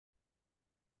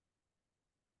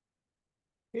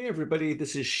Hey everybody,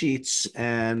 this is Sheets,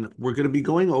 and we're going to be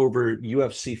going over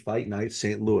UFC Fight Night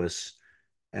St. Louis,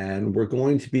 and we're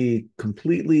going to be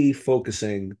completely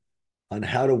focusing on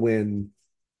how to win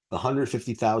the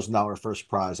 $150,000 first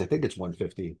prize. I think it's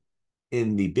 150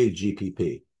 in the big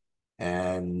GPP.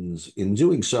 And in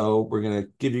doing so, we're going to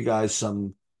give you guys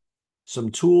some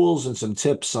tools and some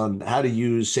tips on how to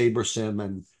use SaberSim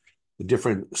and the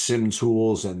different sim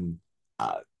tools and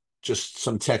uh, just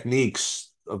some techniques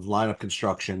of lineup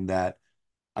construction that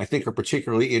I think are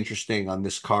particularly interesting on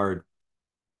this card,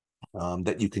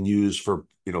 that you can use for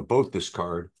both this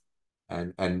card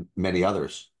and many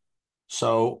others.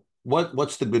 So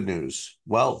what's the good news?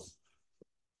 Well,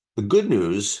 the good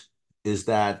news is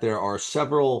that there are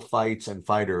several fights and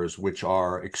fighters which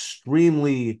are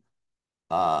extremely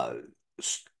uh,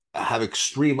 have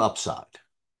extreme upside,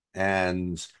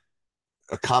 and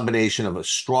a combination of a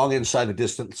strong inside the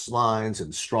distance lines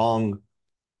and strong,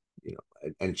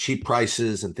 and cheap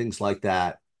prices and things like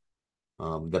that,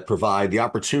 that provide the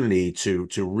opportunity to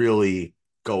really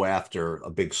go after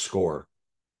a big score.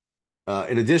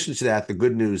 In addition to that, the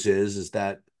good news is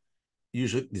that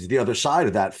usually the other side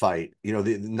of that fight,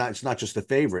 it's not just the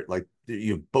favorite. Like,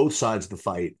 you have both sides of the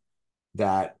fight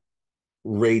that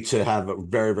rate to have a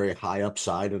very, very high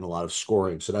upside and a lot of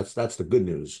scoring. So that's the good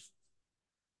news.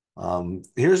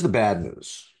 Here's the bad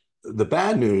news. The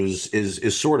bad news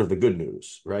is sort of the good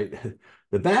news, right?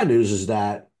 The bad news is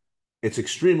that it's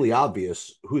extremely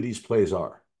obvious who these plays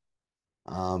are.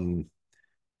 Um,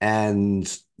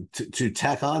 And to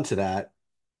tack on to that,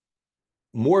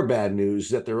 more bad news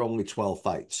that there are only 12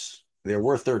 fights. There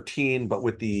were 13, but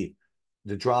with the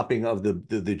dropping of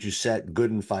the Giuseppe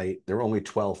Gooden fight, there are only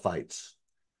 12 fights.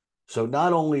 So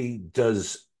not only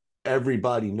does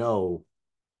everybody know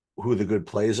who the good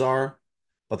plays are,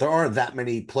 but there aren't that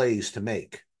many plays to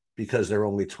make because there are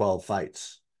only 12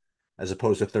 fights as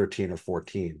opposed to 13 or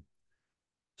 14.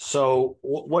 So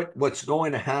what's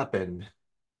going to happen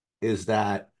is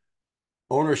that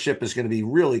ownership is going to be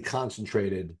really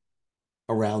concentrated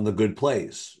around the good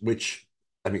plays, which,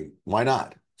 I mean, why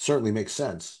not? Certainly makes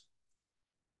sense.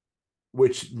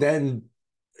 Which then,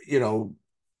 you know,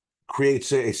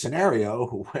 creates a scenario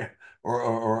where,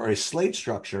 or a slate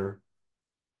structure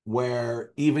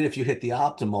where even if you hit the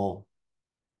optimal,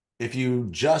 if you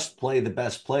just play the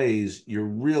best plays, you're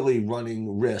really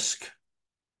running risk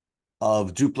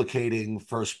of duplicating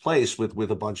first place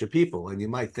with a bunch of people. And you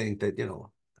might think that,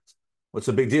 what's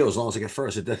the big deal? As long as I get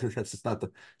first, it's not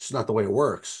the way it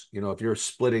works. If you're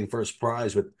splitting first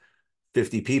prize with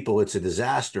 50 people, it's a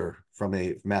disaster from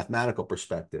a mathematical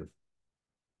perspective.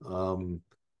 Um,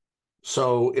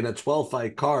 so in a 12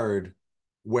 fight card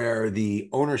where the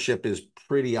ownership is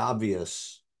pretty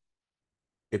obvious,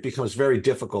 it becomes very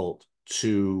difficult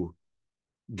to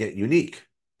get unique.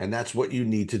 And that's what you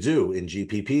need to do in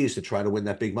GPPs to try to win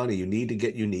that big money. You need to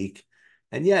get unique.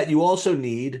 And yet you also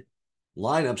need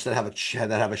lineups that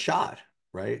have a shot,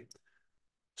 right?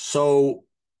 So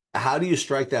how do you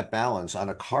strike that balance on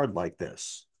a card like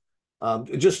this?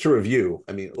 Just to review,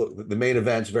 I mean, look, the main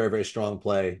event's very, very strong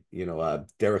play.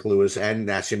 Derek Lewis and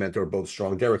Nascimento are both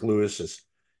strong. Derek Lewis is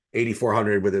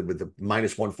 8,400 with the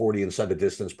minus 140 inside the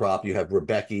distance prop. You have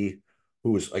Rebecca,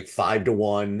 who's like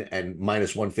 5-1 and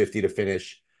minus 150 to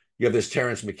finish. You have this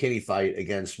Terrence McKinney fight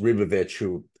against Ribovich,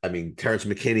 who, I mean, Terrence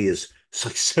McKinney is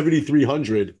like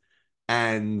 7,300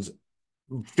 and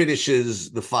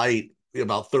finishes the fight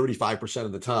about 35%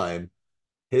 of the time.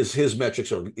 His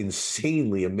metrics are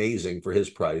insanely amazing for his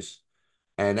price.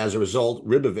 And as a result,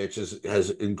 Ribovich has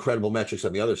incredible metrics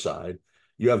on the other side.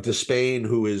 You have Despain,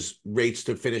 who is rates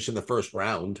to finish in the first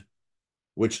round,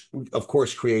 which of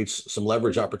course creates some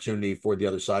leverage opportunity for the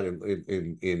other side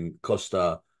in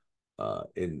Costa,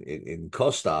 in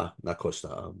Costa, not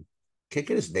Costa. Can't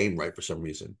get his name right for some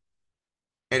reason.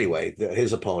 Anyway,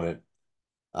 his opponent.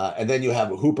 And then you have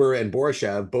Hooper and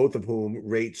Borishev, both of whom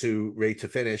rate to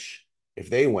finish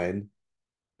if they win.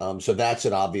 So that's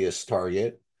an obvious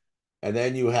target. And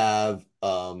then you have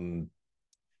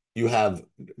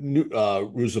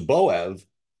Ruzaboev,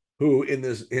 who in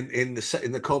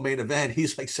the co-main event,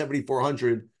 he's like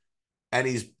 7,400, and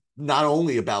he's not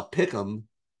only about pick'em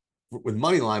with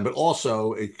money line, but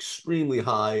also extremely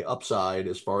high upside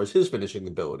as far as his finishing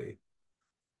ability.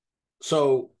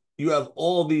 So you have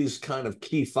all these kind of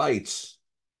key fights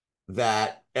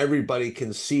that everybody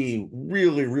can see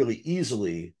really, really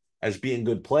easily as being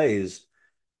good plays,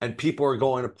 and people are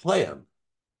going to play them.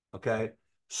 Okay.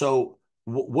 So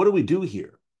what do we do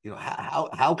here?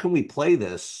 How can we play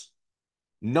this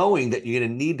knowing that you're going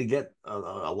to need to get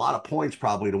a lot of points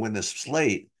probably to win this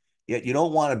slate, yet you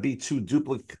don't want to be too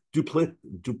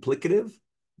duplicative.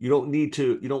 you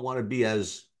don't want to be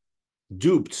as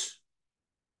duped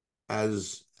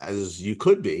as you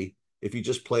could be if you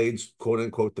just played quote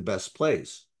unquote the best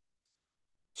plays.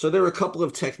 So there are a couple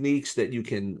of techniques that you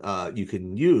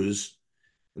can use,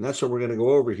 and that's what we're going to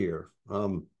go over here.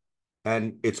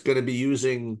 And it's going to be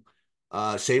using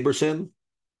SaberSim,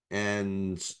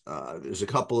 and there's a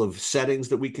couple of settings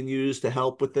that we can use to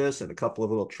help with this, and a couple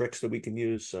of little tricks that we can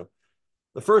use. So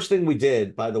the first thing we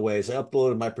did, by the way, is I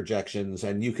uploaded my projections,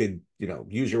 and you could,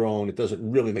 use your own. It doesn't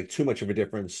really make too much of a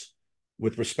difference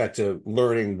with respect to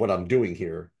learning what I'm doing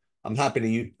here. I happen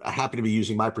to be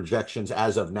using my projections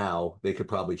as of now. They could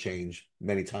probably change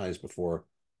many times before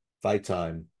fight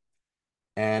time.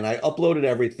 And I uploaded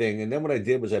everything. And then what I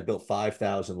did was I built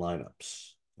 5,000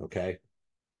 lineups. Okay.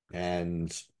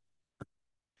 And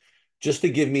just to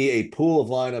give me a pool of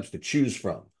lineups to choose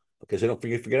from. Okay. So don't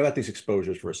forget about these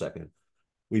exposures for a second.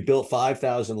 We built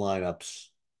 5,000 lineups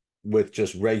with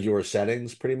just regular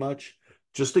settings, pretty much,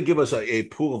 just to give us a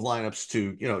pool of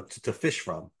lineups to fish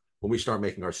from when we start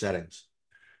making our settings.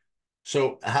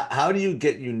 So how do you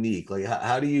get unique? Like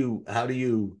how do you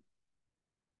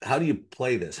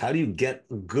play this? How do you get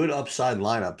good upside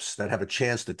lineups that have a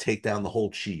chance to take down the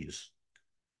whole cheese?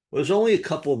 Well, there's only a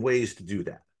couple of ways to do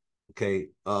that. Okay.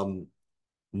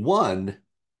 One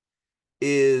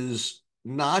is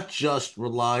not just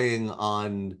relying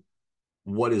on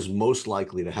what is most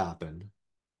likely to happen,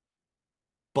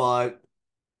 but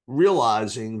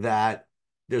realizing that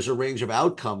there's a range of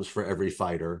outcomes for every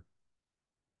fighter.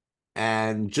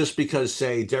 And just because,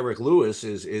 say, Derek Lewis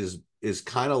is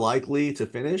kind of likely to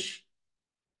finish,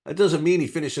 that doesn't mean he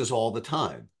finishes all the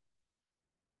time.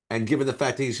 And given the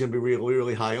fact that he's going to be really,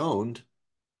 really high owned,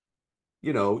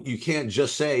 you can't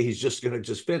just say he's just going to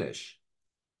just finish.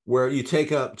 Where you take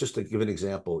just to give an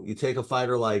example, you take a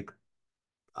fighter like,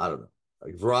 I don't know,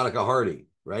 like Veronica Hardy,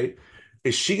 right?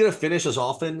 Is she going to finish as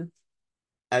often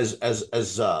as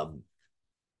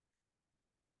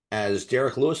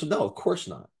Derek Lewis? No, of course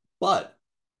not. But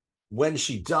when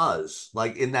she does,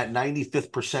 like in that 95th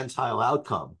percentile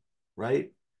outcome,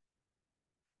 right?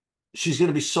 She's going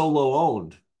to be so low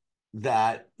owned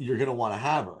that you're going to want to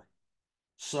have her.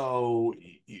 So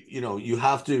you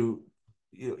have to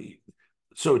you know,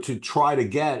 so to try to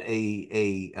get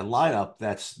a lineup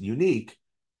that's unique,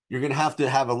 you're going to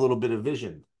have a little bit of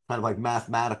vision, kind of like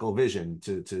mathematical vision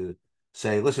to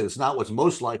say, listen, it's not what's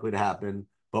most likely to happen,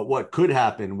 but what could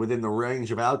happen within the range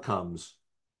of outcomes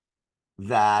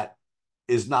that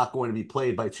is not going to be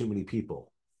played by too many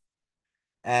people.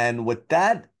 And what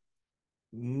that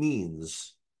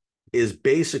means is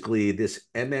basically this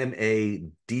MMA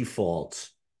default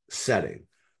setting,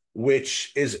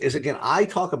 which is again, I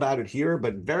talk about it here,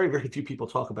 but very, very few people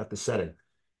talk about the setting.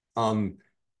 Um,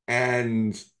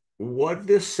 and what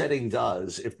this setting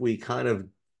does, if we kind of,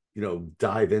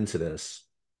 dive into this,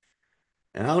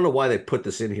 and I don't know why they put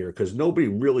this in here because nobody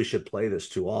really should play this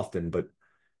too often, but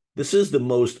this is the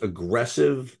most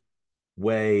aggressive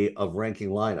way of ranking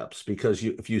lineups because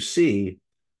if you see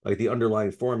like the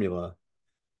underlying formula,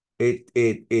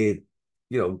 it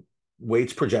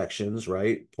weights projections,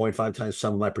 right? 0.5 times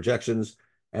some of my projections.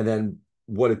 And then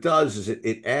what it does is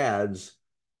it adds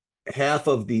half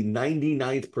of the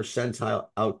 99th percentile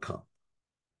outcome.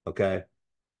 Okay.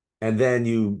 And then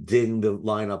you ding the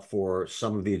lineup for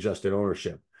some of the adjusted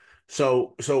ownership.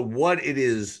 So what it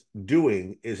is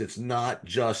doing is it's not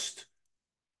just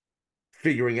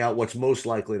figuring out what's most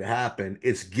likely to happen,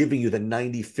 it's giving you the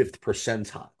 95th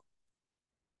percentile.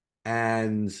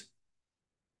 And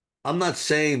I'm not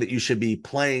saying that you should be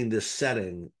playing this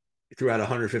setting throughout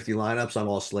 150 lineups on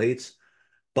all slates,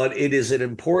 but it is an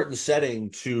important setting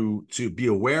to be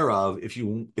aware of if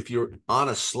you're on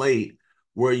a slate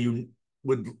where you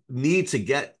would need to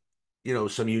get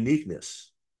some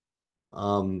uniqueness.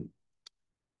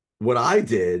 What I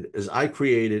did is I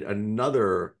created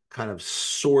another kind of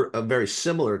a very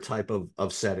similar type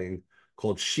of setting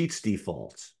called Sheets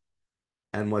Default.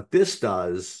 And what this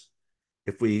does,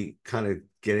 if we kind of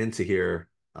get into here,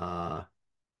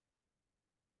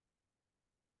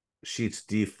 Sheets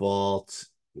Default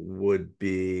would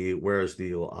be, where's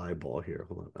the little eyeball here?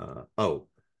 Hold on.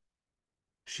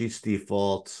 Sheets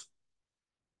Default.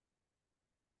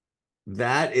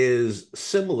 That is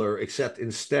similar, except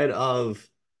instead of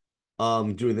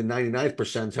doing the 99th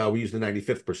percentile, we use the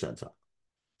 95th percentile.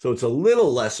 So it's a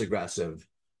little less aggressive,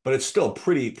 but it's still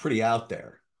pretty out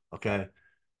there. Okay.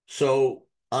 So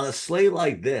on a slate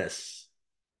like this,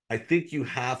 I think you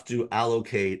have to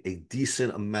allocate a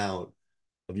decent amount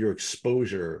of your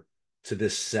exposure to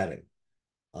this setting.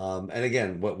 And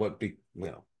again,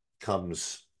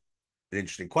 comes an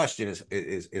interesting question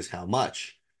is how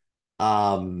much.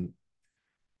 Um,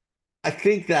 I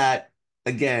think that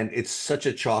again, it's such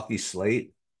a chalky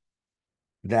slate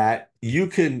that you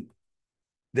can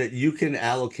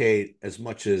allocate as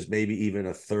much as maybe even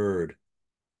a third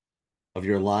of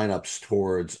your lineups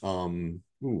towards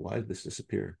why did this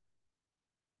disappear?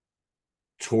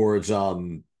 Towards uh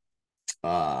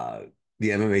the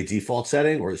MMA default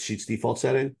setting or the Sheets default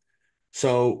setting.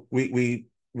 So we're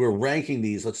ranking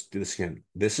these. Let's do this again.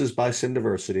 This is by sim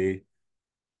diversity.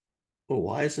 Oh,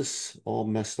 why is this all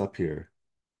messed up here?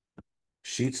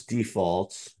 Sheets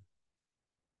defaults.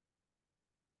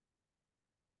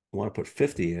 I want to put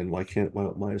 50 in. Why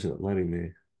isn't it letting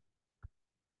me?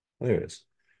 There it is.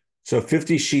 So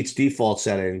 50 Sheets default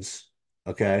settings.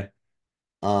 Okay.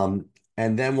 Um,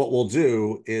 and then what we'll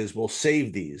do is we'll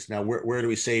save these. Now, where do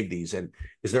we save these? And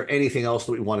is there anything else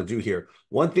that we want to do here?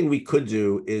 One thing we could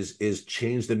do is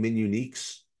change the min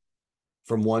uniques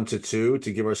from 1 to 2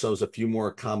 to give ourselves a few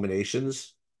more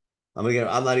combinations. I'm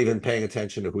not even paying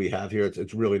attention to who we have here.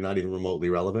 It's really not even remotely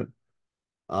relevant.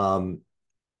 Um,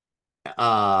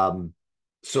 um,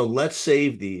 so let's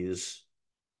save these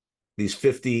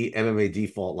 50 MMA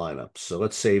default lineups. So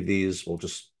let's save these. We'll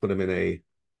just put them in a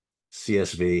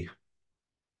CSV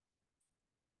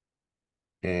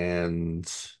and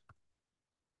is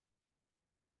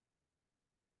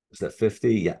that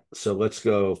 50? Yeah. So let's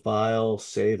go file,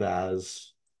 save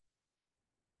as.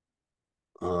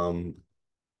 Um,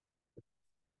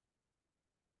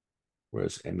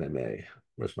 where's MMA?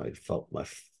 Where's my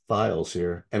files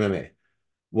here? MMA.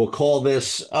 We'll call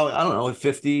this, oh, I don't know,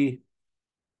 50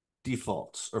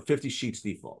 defaults or 50 sheets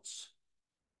defaults.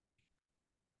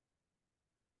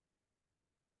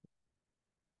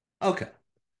 Okay.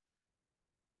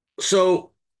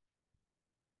 So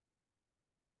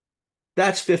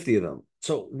that's 50 of them.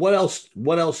 So what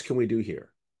else can we do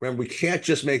here? Remember, we can't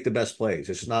just make the best plays.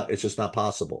 It's just not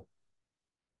possible.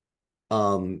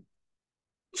 Um,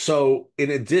 so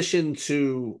in addition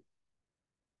to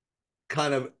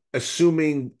kind of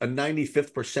assuming a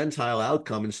 95th percentile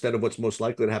outcome instead of what's most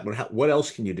likely to happen, what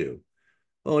else can you do?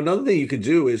 Well, another thing you could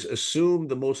do is assume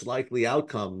the most likely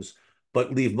outcomes,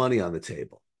 but leave money on the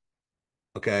table.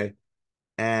 Okay.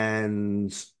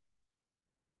 And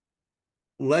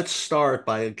let's start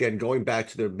by again going back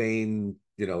to the main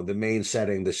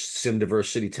setting, the sim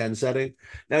diversity 10 setting.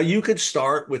 Now you could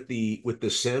start with the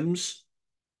sims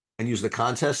and use the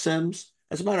contest sims.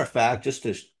 As a matter of fact, just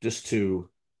to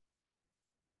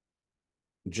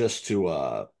just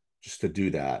to do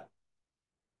that,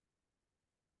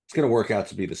 it's going to work out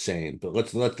to be the same. But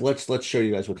let's show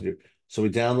you guys what to do. So we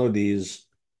download these.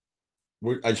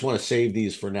 I just want to save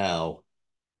these for now,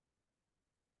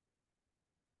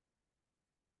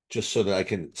 just so that I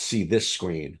can see this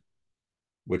screen,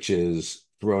 which is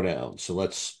throwdown. So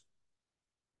it's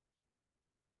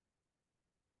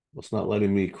not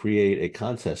letting me create a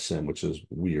contest sim, which is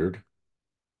weird.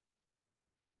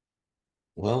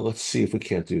 Well, let's see if we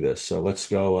can't do this. So let's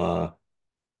go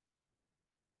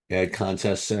add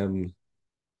contest sim.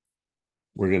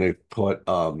 We're gonna put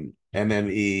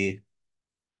MME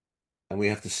and we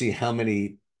have to see how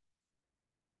many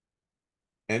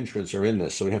entrants are in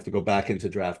this. So we have to go back into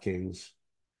DraftKings.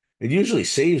 It usually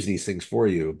saves these things for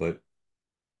you, but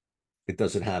it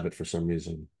doesn't have it for some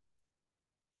reason.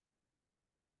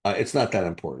 It's not that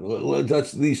important.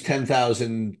 That's these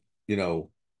 10,000,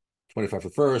 25 for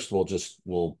first.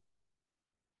 We'll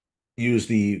use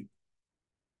the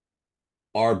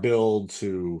our build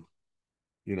to,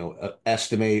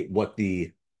 estimate what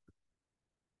the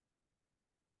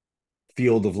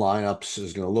field of lineups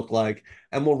is going to look like,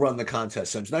 and we'll run the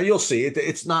contest sims. Now you'll see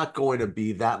it's not going to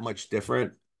be that much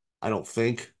different, I don't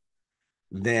think,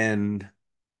 than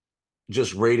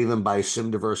just rating them by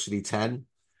sim diversity 10.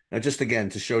 Now, just again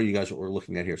to show you guys what we're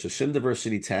looking at here. So sim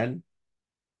diversity 10,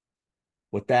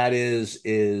 what that is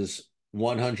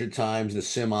 100 times the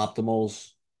sim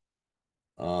optimals.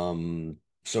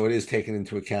 So it is taking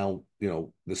into account,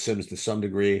 the sims to some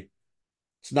degree.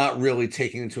 It's not really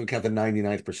taking into account the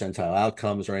 99th percentile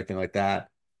outcomes or anything like that.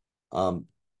 Um,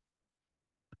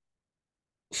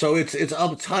 so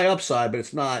it's high upside, but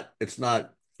it's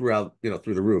not throughout,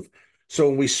 through the roof. So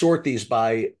when we sort these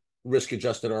by risk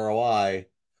adjusted ROI,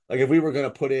 like if we were going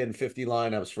to put in 50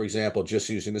 lineups, for example, just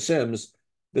using the Sims,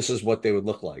 this is what they would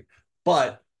look like.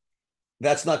 But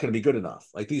that's not going to be good enough.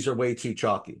 Like these are way too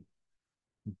chalky.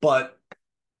 But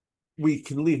we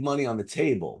can leave money on the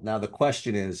table. Now the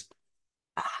question is,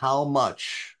 how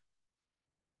much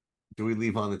do we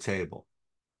leave on the table?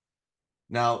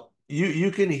 Now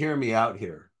you can hear me out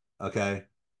here, okay?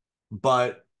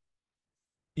 But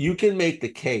you can make the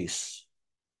case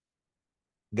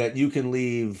that you can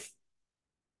leave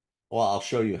Well, I'll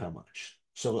show you how much.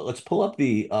 So let's pull up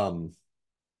the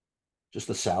just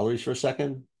the salaries for a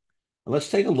second. And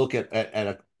let's take a look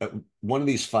at one of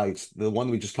these fights, the one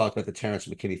we just talked about, the Terrence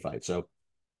McKinney fight. So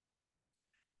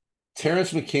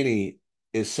Terrence McKinney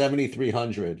is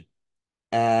 7,300,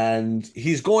 and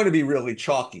he's going to be really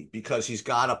chalky because he's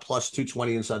got a plus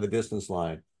 220 inside the distance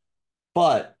line.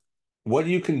 But what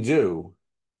you can do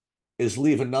is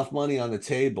leave enough money on the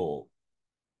table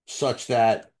such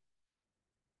that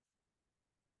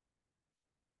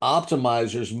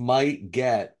optimizers might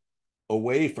get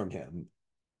away from him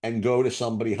and go to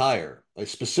somebody higher, like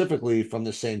specifically from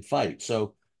the same fight.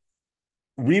 So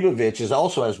Ribovich is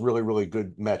also has really, really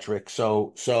good metrics.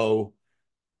 So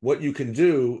what you can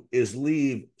do is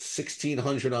leave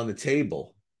 1,600 on the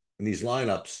table in these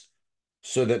lineups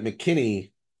so that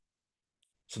McKinney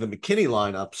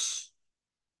lineups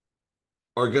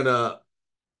are gonna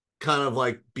kind of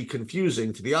like be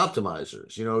confusing to the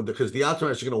optimizers, because the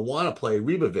optimizers are going to want to play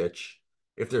Ribovich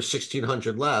if there's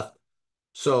 1,600 left.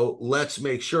 So let's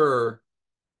make sure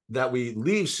that we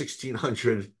leave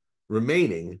 1,600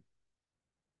 remaining.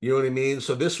 You know what I mean?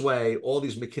 So this way, all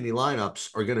these McKinney lineups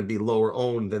are going to be lower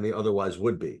owned than they otherwise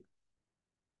would be.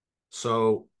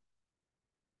 So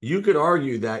you could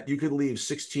argue that you could leave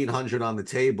 1,600 on the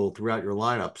table throughout your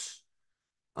lineups,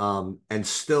 and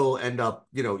still end up,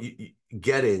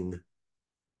 getting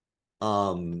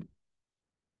um,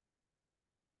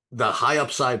 the high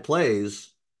upside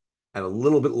plays at a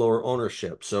little bit lower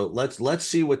ownership. So let's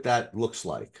see what that looks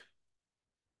like.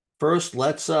 First,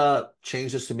 let's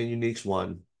change this to min uniques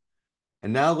one.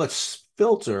 And now let's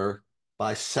filter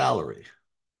by salary.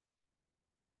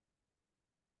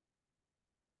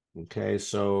 Okay,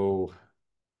 so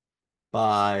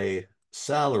by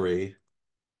salary,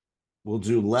 we'll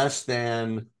do less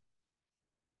than,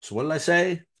 so what did I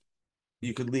say?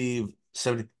 You could leave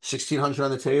 1,600 on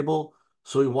the table.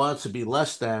 So we want it to be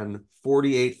less than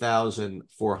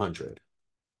 48,400.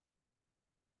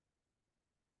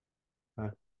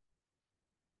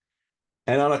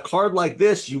 And on a card like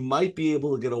this, you might be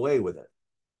able to get away with it.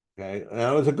 Okay.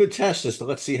 Now it's a good test as to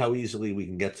let's see how easily we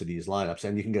can get to these lineups,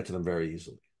 and you can get to them very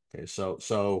easily. Okay.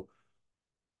 So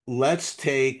let's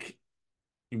take,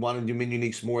 you want to do min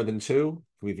uniques more than two?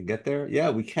 Can we even get there?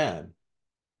 Yeah, we can.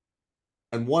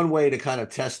 And one way to kind of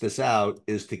test this out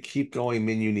is to keep going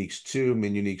min uniques two,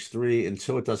 min uniques three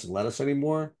until it doesn't let us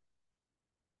anymore.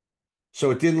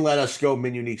 So it didn't let us go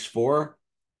min uniques four.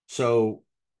 So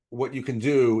what you can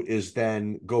do is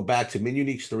then go back to min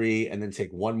uniques three and then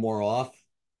take one more off,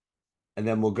 and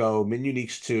then we'll go min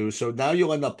uniques two. So now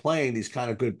you'll end up playing these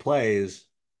kind of good plays,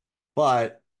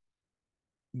 but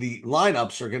the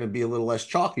lineups are going to be a little less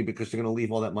chalky because they're going to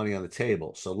leave all that money on the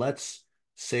table. So let's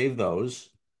save those.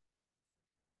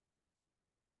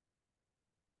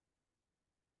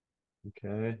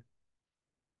 Okay.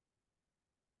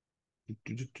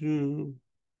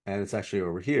 And it's actually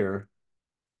over here.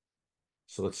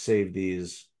 So let's save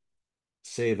these,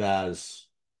 save as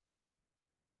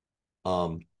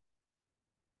um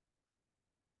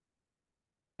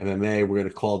MMA. We're going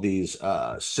to call these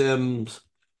Sims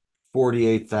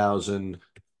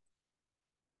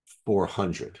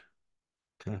 48,400.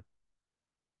 Okay.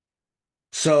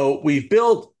 So we've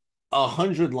built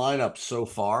 100 lineups so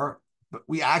far, but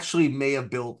we actually may have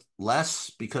built less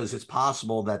because it's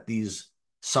possible that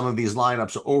some of these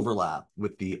lineups overlap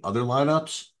with the other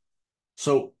lineups.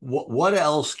 So what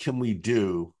else can we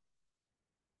do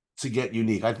to get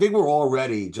unique? I think we're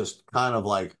already just kind of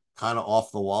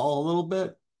off the wall a little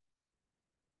bit.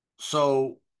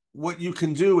 So what you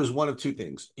can do is one of two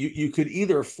things. You could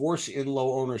either force in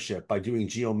low ownership by doing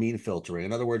geo mean filtering.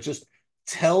 In other words, just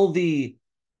tell the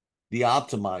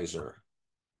optimizer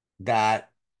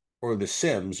that, or the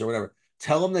Sims or whatever,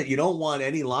 tell them that you don't want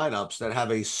any lineups that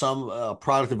have some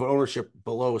product of ownership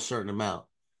below a certain amount.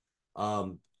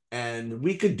 Um, and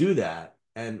we could do that,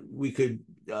 and we could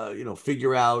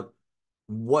figure out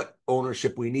what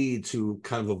ownership we need to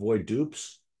kind of avoid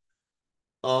dupes.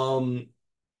 Um,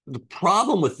 the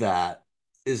problem with that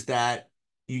is that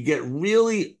you get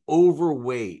really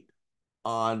overweight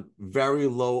on very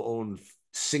low owned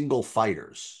single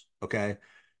fighters. Okay.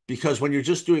 Because when you're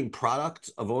just doing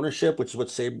product of ownership,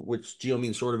 which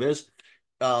geomean sort of is,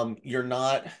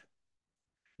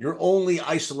 you're only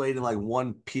isolating like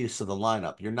one piece of the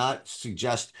lineup. You're not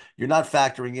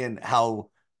factoring in how,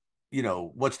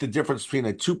 what's the difference between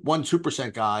one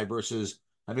 2% guy versus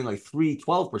having like three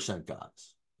 12%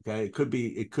 guys. Okay.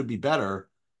 It could be better,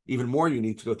 even more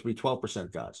unique to go three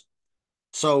 12% guys.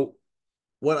 So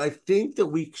what I think that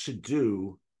we should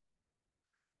do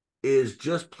is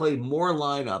just play more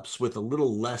lineups with a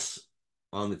little less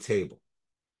on the table.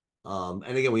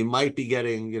 And again, we might be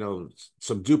getting,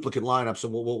 some duplicate lineups, so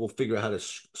we'll figure out how to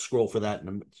scroll for that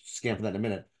and scan for that in a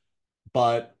minute.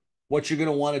 But what you're going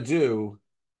to want to do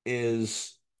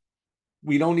is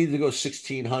we don't need to go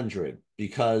 1600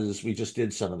 because we just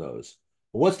did some of those.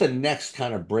 But what's the next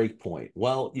kind of break point?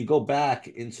 Well, you go back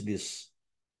into this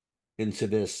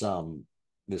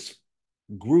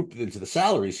group, into the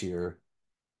salaries here,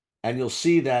 and you'll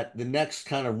see that the next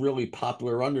kind of really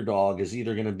popular underdog is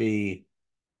either going to be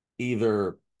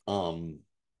either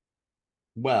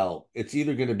it's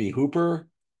either going to be Hooper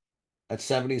at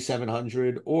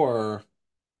 7,700 or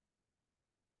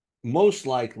most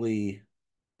likely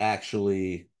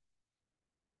actually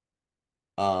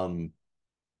um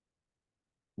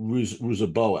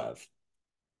Ruzaboev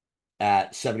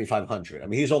at 7,500. I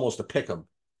mean, he's almost a pick 'em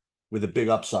with a big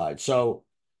upside. So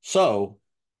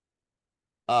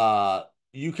uh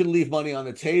you can leave money on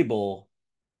the table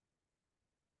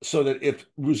so that if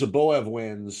Ruzaboev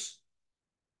wins,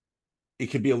 it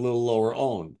could be a little lower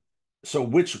owned.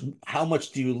 So how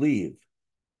much do you leave?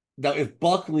 Now, if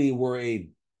Buckley were a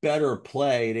better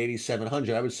play at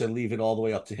 8,700, I would say leave it all the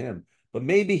way up to him. But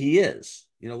maybe he is.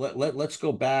 Let's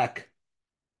go back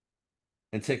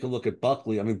and take a look at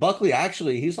Buckley. I mean, Buckley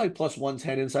actually, he's like plus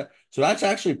 110 inside. So that's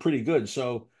actually pretty good.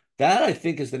 So that I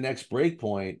think is the next break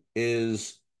point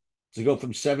is to go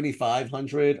from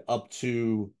 7,500 up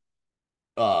to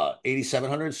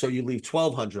 8,700. So you leave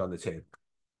 1,200 on the table.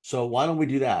 So why don't we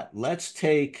do that? Let's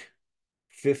take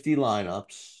 50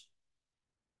 lineups,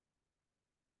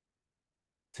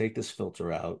 take this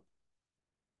filter out.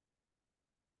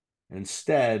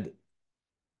 Instead,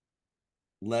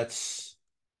 let's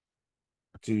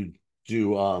do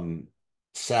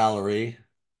salary.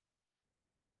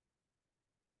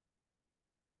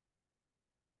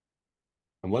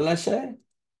 And what did I say?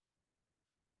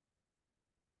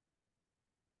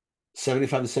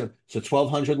 75 to 7. So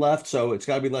 1,200 left. So it's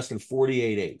got to be less than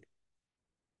 48.8.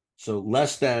 So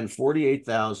less than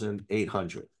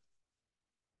 48,800.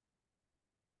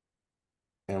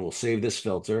 And we'll save this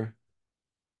filter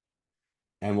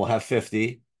and we'll have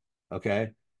 50.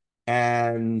 Okay.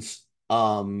 And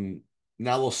um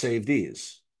now we'll save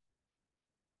these.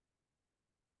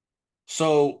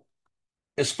 So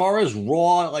as far as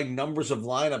raw like numbers of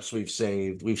lineups we've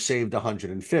saved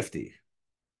 150.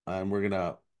 And we're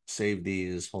gonna save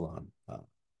these. Hold on.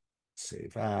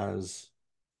 Save as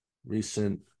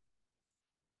recent.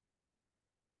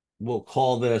 We'll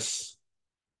call this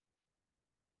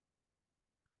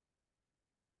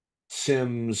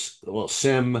Sim.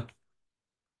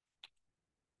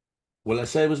 What did I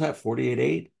say? Was that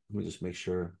 48.8? Let me just make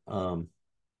sure.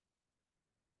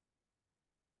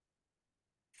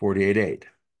 48.8.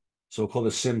 So we'll call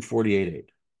this Sim 48.8.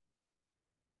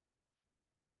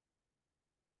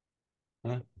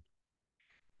 Huh?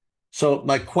 So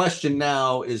my question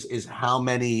now is how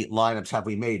many lineups have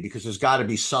we made? Because there's got to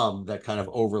be some that kind of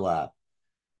overlap.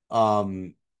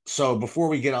 Um, so before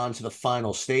we get on to the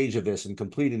final stage of this and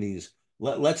completing these,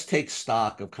 let's take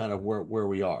stock of kind of where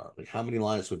we are. Like how many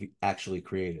lineups we've actually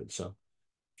created. So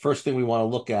first thing we want to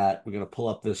look at, we're going to pull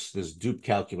up this dupe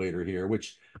calculator here,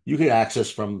 which you can access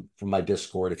from my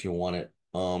Discord if you want it.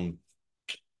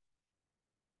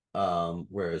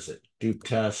 Where is it? Dupe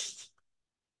test.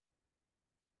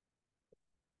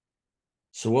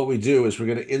 So what we do is we're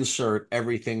going to insert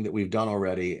everything that we've done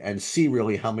already and see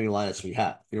really how many lineups we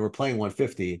have. We're playing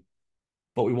 150,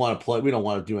 but we don't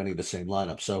want to do any of the same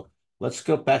lineup. So let's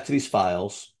go back to these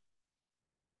files.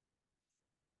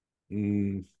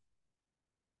 And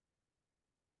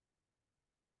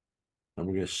we're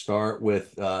going to start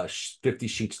with 50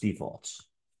 sheets defaults.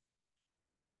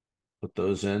 Put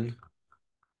those in.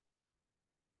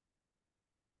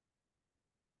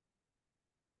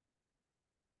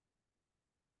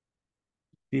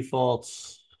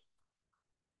 Defaults.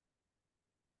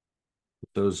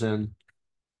 Put those in.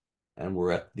 And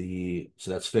we're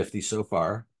so that's 50 so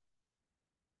far.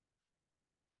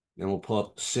 Then we'll pull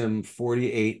up Sim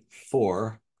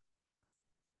 48.4.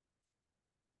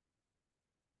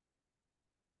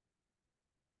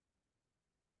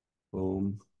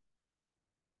 Boom.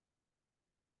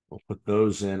 We'll put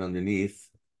those in underneath.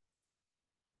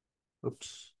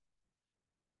 Oops.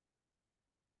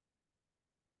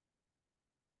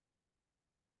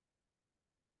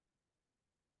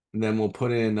 And then we'll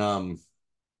put in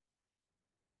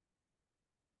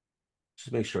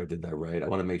just make sure I did that right. I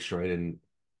want to make sure I didn't.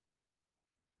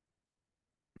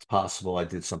 It's possible I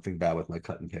did something bad with my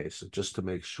cut and paste. So just to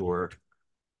make sure,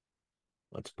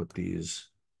 let's put these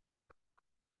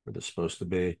where they're supposed to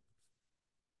be.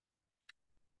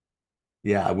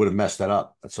 Yeah, I would have messed that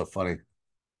up. That's so funny.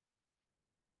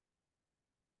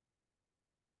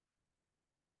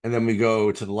 And then we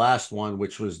go to the last one,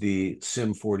 which was the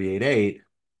Sim 48.8.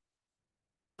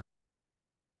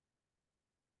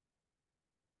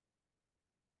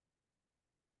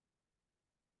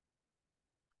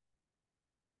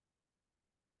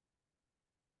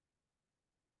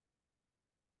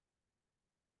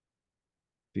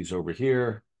 These over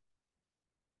here.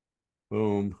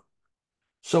 Boom.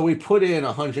 So we put in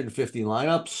 150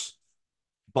 lineups,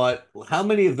 but how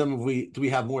many of them do we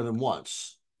have more than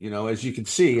once? As you can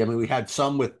see, I mean, we had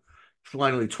some with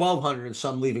finally 1,200 and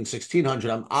some leaving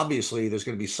 1,600. Obviously, there's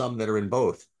going to be some that are in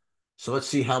both. So let's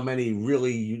see how many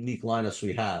really unique lineups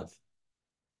we have.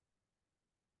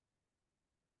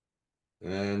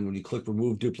 And when you click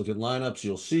remove duplicate lineups,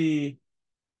 you'll see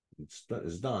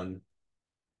it's done.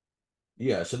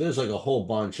 Yeah, so there's like a whole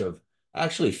bunch of,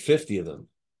 actually 50 of them.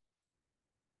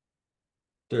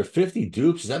 There are 50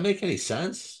 dupes. Does that make any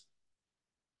sense?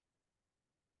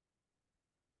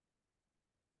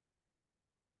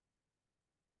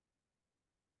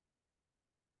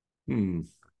 Hmm.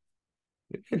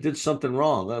 Maybe I did something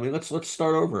wrong. I mean, let's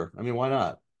start over. I mean, why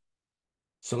not?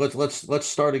 So let's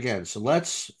start again. So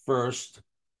let's first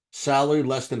salary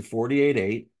less than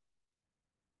 48.8,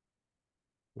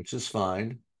 which is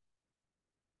fine.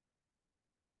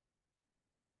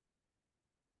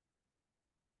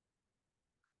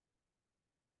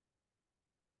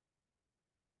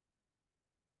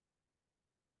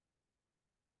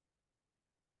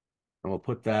 And we'll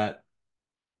put that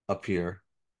up here.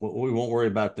 We won't worry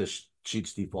about this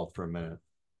Sheets default for a minute.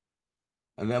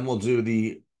 And then we'll do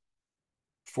the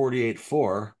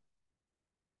 48.4.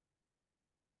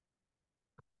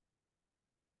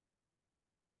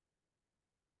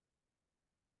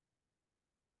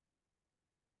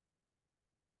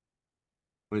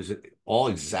 Is it all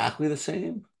exactly the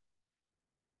same?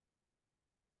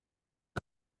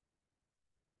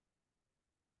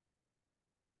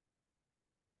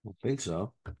 I don't think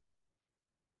so.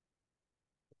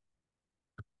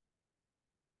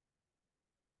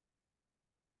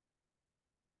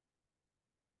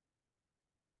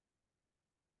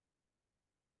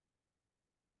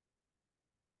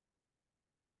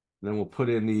 Then we'll put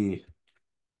in the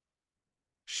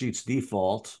Sheets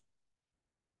default.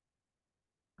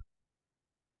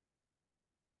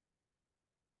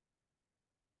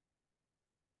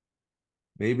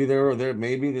 Maybe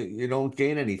maybe you don't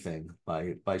gain anything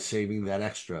by saving that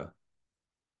extra.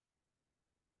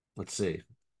 Let's see.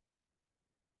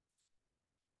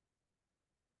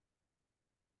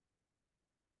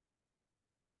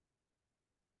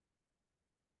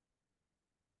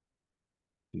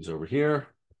 He's over here.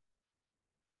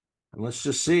 And let's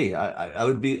just see.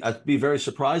 I'd be very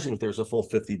surprising if there's a full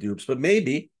 50 dupes, but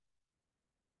maybe.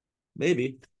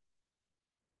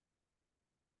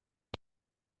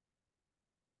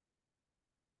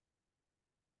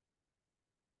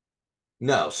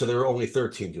 No, so there were only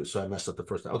 13 dupes, so I messed up the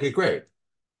first time. Okay, great.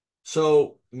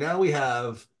 So now we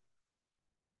have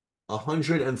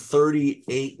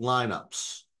 138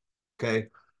 lineups. Okay.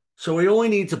 So we only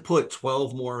need to put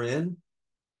 12 more in.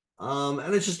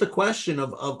 And it's just a question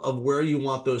of where you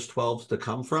want those 12s to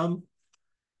come from.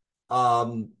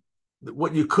 Um,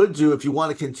 what you could do if you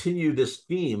want to continue this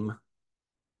theme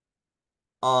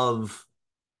of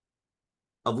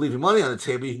leaving money on the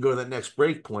table, you can go to that next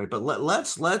break point. But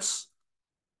let's let's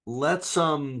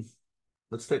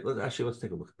take a look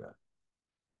at that.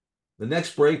 The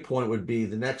next break point would be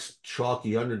the next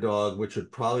chalky underdog, which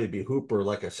would probably be Hooper,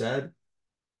 like I said.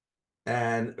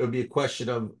 And it would be a question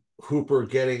of Hooper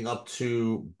getting up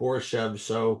to Borshev.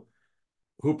 So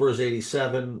Hooper is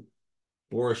 87,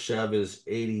 Borshev is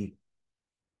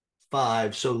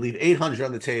 85. So leave 800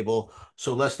 on the table.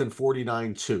 So less than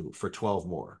 49.2 for 12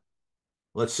 more.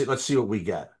 Let's see what we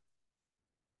get.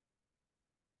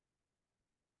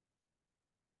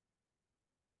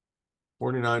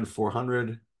 49,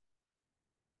 400.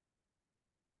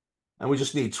 And we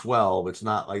just need 12. It's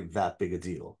not like that big a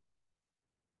deal.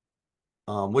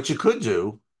 What you could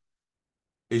do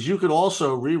is you could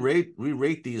also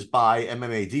re-rate these by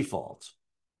MMA default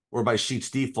or by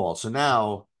Sheets default. So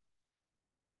now,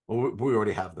 well, we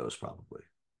already have those probably.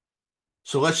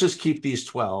 So let's just keep these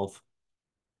 12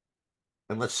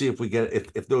 and let's see if we get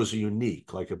if those are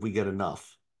unique, like if we get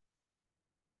enough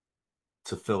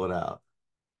to fill it out.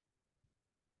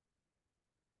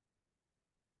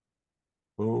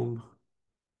 Boom.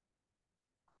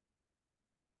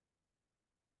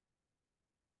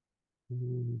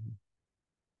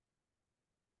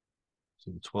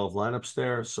 So 12 lineups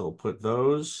there. So we'll put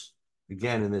those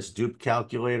again in this dupe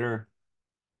calculator.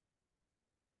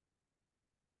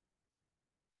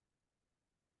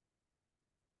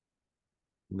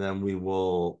 And then we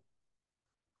will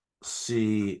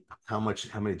see how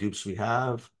many dupes we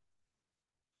have.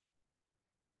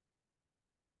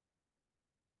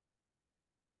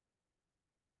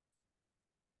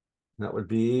 That would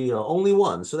be only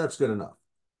one, so that's good enough.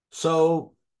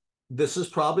 So this is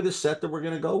probably the set that we're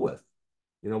going to go with.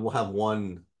 We'll have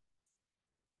one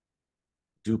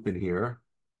dupe in here,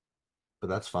 but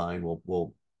that's fine.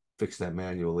 We'll fix that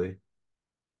manually.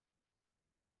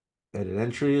 Edit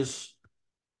entries.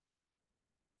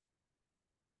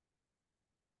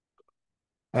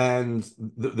 And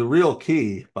the real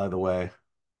key, by the way,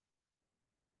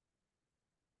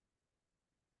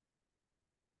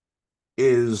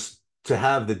 is to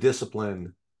have the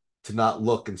discipline to not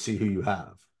look and see who you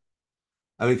have.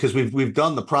 I mean, because we've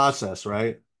done the process,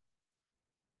 right?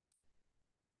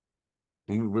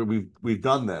 We've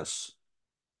done this.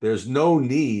 There's no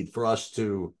need for us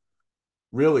to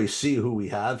really see who we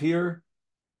have here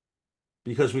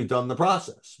because we've done the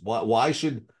process. Why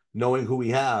should knowing who we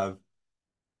have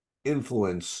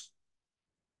influence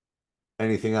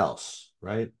anything else,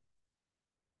 right?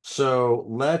 So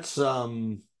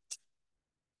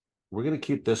we're gonna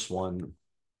keep this one,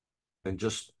 and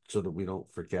just so that we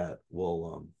don't forget,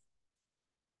 we'll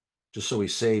just so we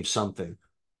save something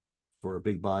for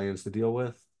big buy-ins to deal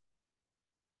with.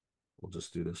 We'll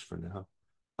just do this for now.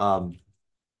 Um,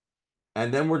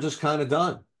 and then we're just kind of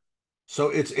done. So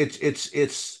it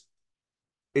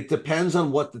depends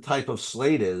on what the type of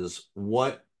slate is,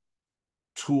 what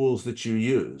tools that you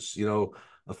use.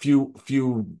 A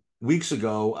few weeks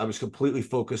ago, I was completely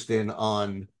focused in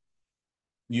on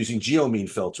using geomean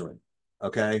filtering.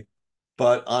 Okay.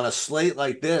 But on a slate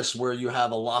like this, where you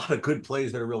have a lot of good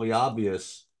plays that are really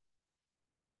obvious,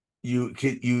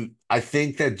 I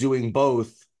think that doing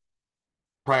both,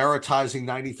 prioritizing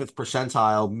 95th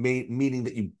percentile, meaning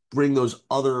that you bring those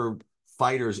other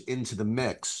fighters into the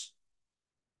mix,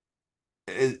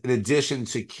 in addition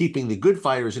to keeping the good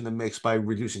fighters in the mix by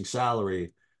reducing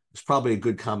salary, is probably a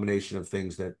good combination of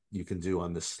things that you can do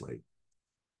on this slate.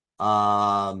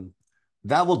 Um,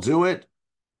 that will do it.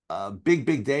 Big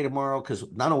day tomorrow because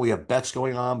not only we have bets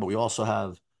going on, but we also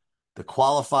have the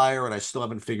qualifier, and I still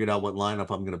haven't figured out what lineup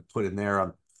I'm going to put in there.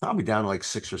 I'm probably down to like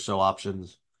six or so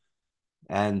options.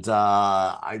 And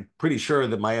I'm pretty sure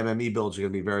that my MME builds are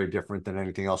going to be very different than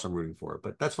anything else I'm rooting for,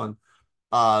 but that's fun.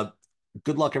 Uh,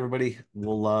 good luck, everybody.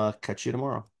 We'll catch you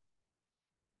tomorrow.